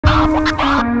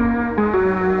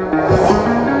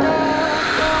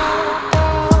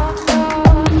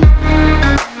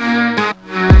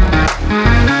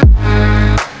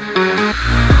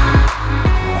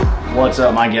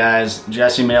Hi guys,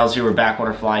 Jesse Mails here with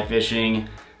Backwater Fly Fishing.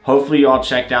 Hopefully you all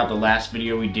checked out the last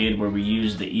video we did where we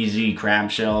used the easy crab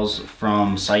shells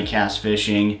from Sightcast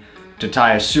Fishing to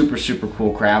tie a super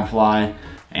cool crab fly.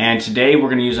 And today we're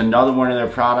going to use another one of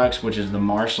their products, which is the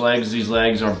marsh legs. These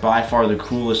legs are by far the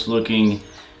coolest looking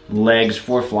legs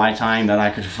for fly tying that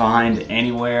I could find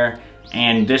anywhere.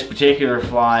 And this particular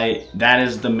fly, that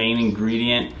is the main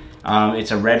ingredient. It's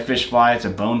a redfish fly, it's a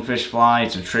bonefish fly,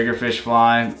 it's a triggerfish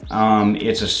fly.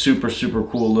 It's a super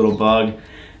cool little bug,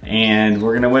 and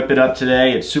we're gonna whip it up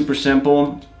today. It's super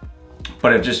simple,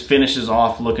 but it just finishes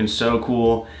off looking so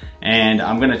cool. And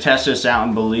I'm gonna test this out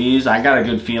in Belize. I got a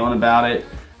good feeling about it,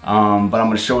 but I'm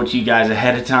gonna show it to you guys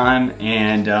ahead of time,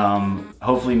 and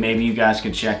hopefully maybe you guys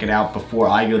could check it out before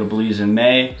I go to Belize in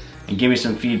May and give me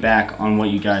some feedback on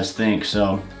what you guys think.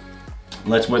 So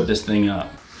let's whip this thing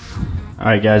up.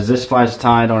 Alright guys, this fly's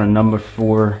tied on a number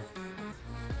 4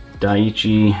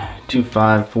 Daiichi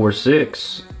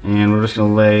 2546, and we're just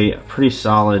going to lay a pretty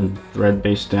solid thread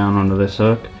base down onto this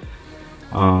hook.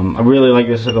 I really like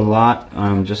this hook a lot,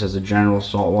 just as a general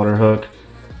saltwater hook,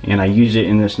 and I use it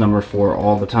in this number 4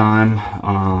 all the time.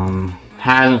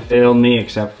 Hasn't failed me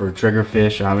except for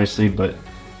triggerfish obviously, but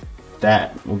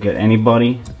that will get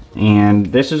anybody. And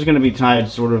this is going to be tied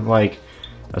sort of like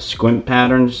a squint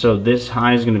pattern, so this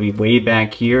high is going to be way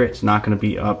back here. It's not going to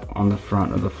be up on the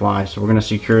front of the fly, so we're going to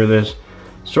secure this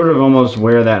sort of almost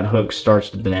where that hook starts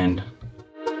to bend.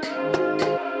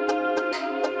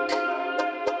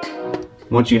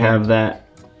 Once you have that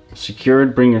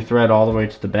secured, bring your thread all the way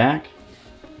to the back.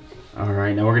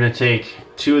 Alright, now we're going to take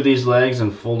 2 of these legs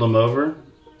and fold them over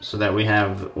so that we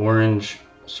have the orange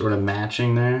sort of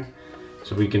matching there,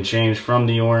 so we can change from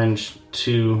the orange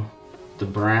to the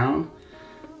brown.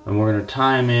 And we're going to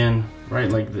tie them in right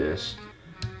like this,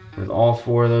 with all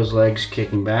 4 of those legs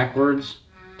kicking backwards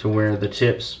to where the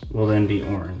tips will then be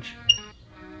orange.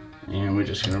 And we're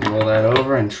just going to roll that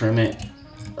over and trim it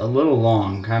a little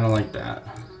long, kind of like that.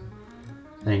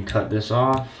 Then cut this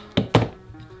off,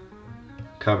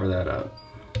 cover that up.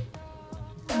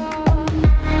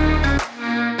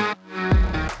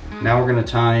 Now we're going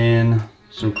to tie in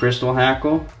some crystal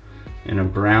hackle in a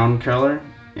brown color,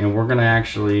 and we're going to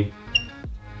actually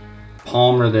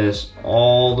palmer this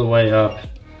all the way up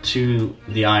to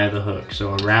the eye of the hook,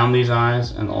 so around these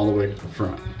eyes and all the way to the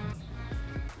front.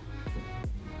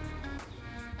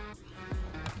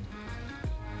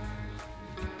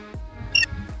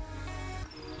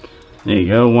 There you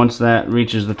go. Once that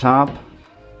reaches the top,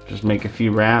 just make a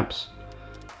few wraps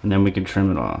and then we can trim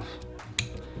it off.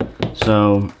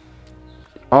 So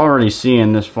already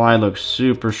seeing this fly looks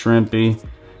super shrimpy,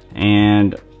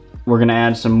 and we're going to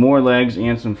add some more legs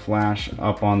and some flash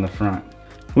up on the front.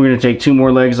 We're going to take 2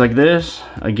 more legs like this,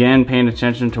 again paying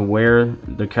attention to where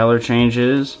the color change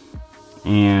is,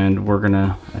 and we're going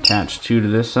to attach 2 to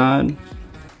this side,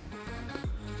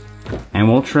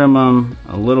 and we'll trim them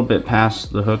a little bit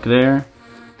past the hook there,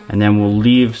 and then we'll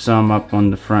leave some up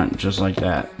on the front just like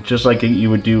that, just like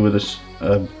you would do with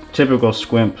a typical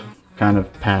squimp kind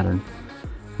of pattern.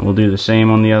 And we'll do the same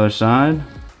on the other side.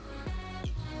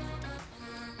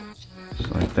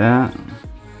 Like that.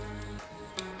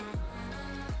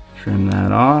 Trim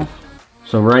that off.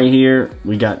 So right here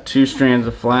we got 2 strands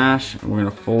of flash. We're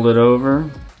going to fold it over,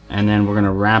 and then we're going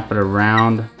to wrap it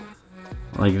around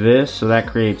like this, so that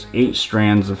creates 8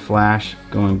 strands of flash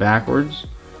going backwards,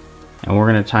 and we're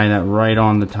going to tie that right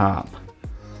on the top.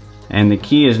 And the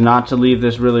key is not to leave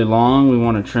this really long. We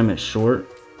want to trim it short,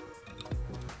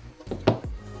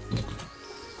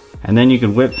 and then you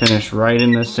can whip finish right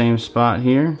in this same spot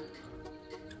here,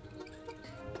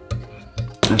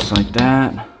 just like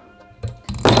that.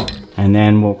 And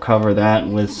then we'll cover that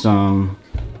with some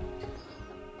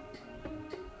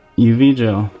UV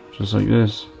gel, just like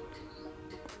this.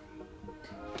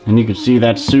 And you can see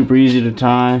that's super easy to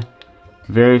tie,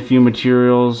 very few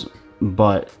materials,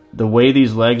 but the way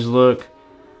these legs look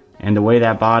and the way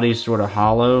that body's sort of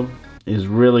hollow is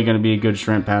really going to be a good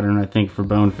shrimp pattern, I think, for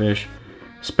bonefish.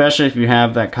 Especially if you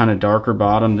have that kind of darker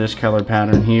bottom, this color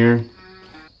pattern here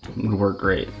would work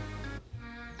great.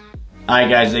 Alright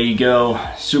guys, there you go.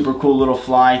 Super cool little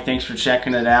fly. Thanks for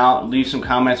checking it out. Leave some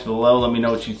comments below. Let me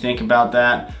know what you think about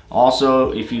that.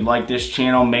 Also, if you like this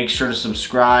channel, make sure to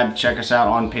subscribe. Check us out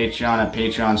on Patreon at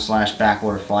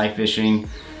patreon.com/backwaterflyfishing.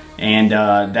 And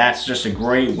that's just a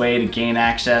great way to gain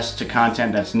access to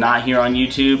content that's not here on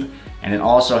YouTube. And it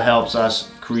also helps us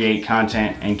create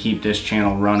content and keep this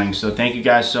channel running. So thank you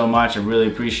guys so much. I really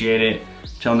appreciate it.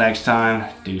 Till next time,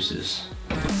 deuces.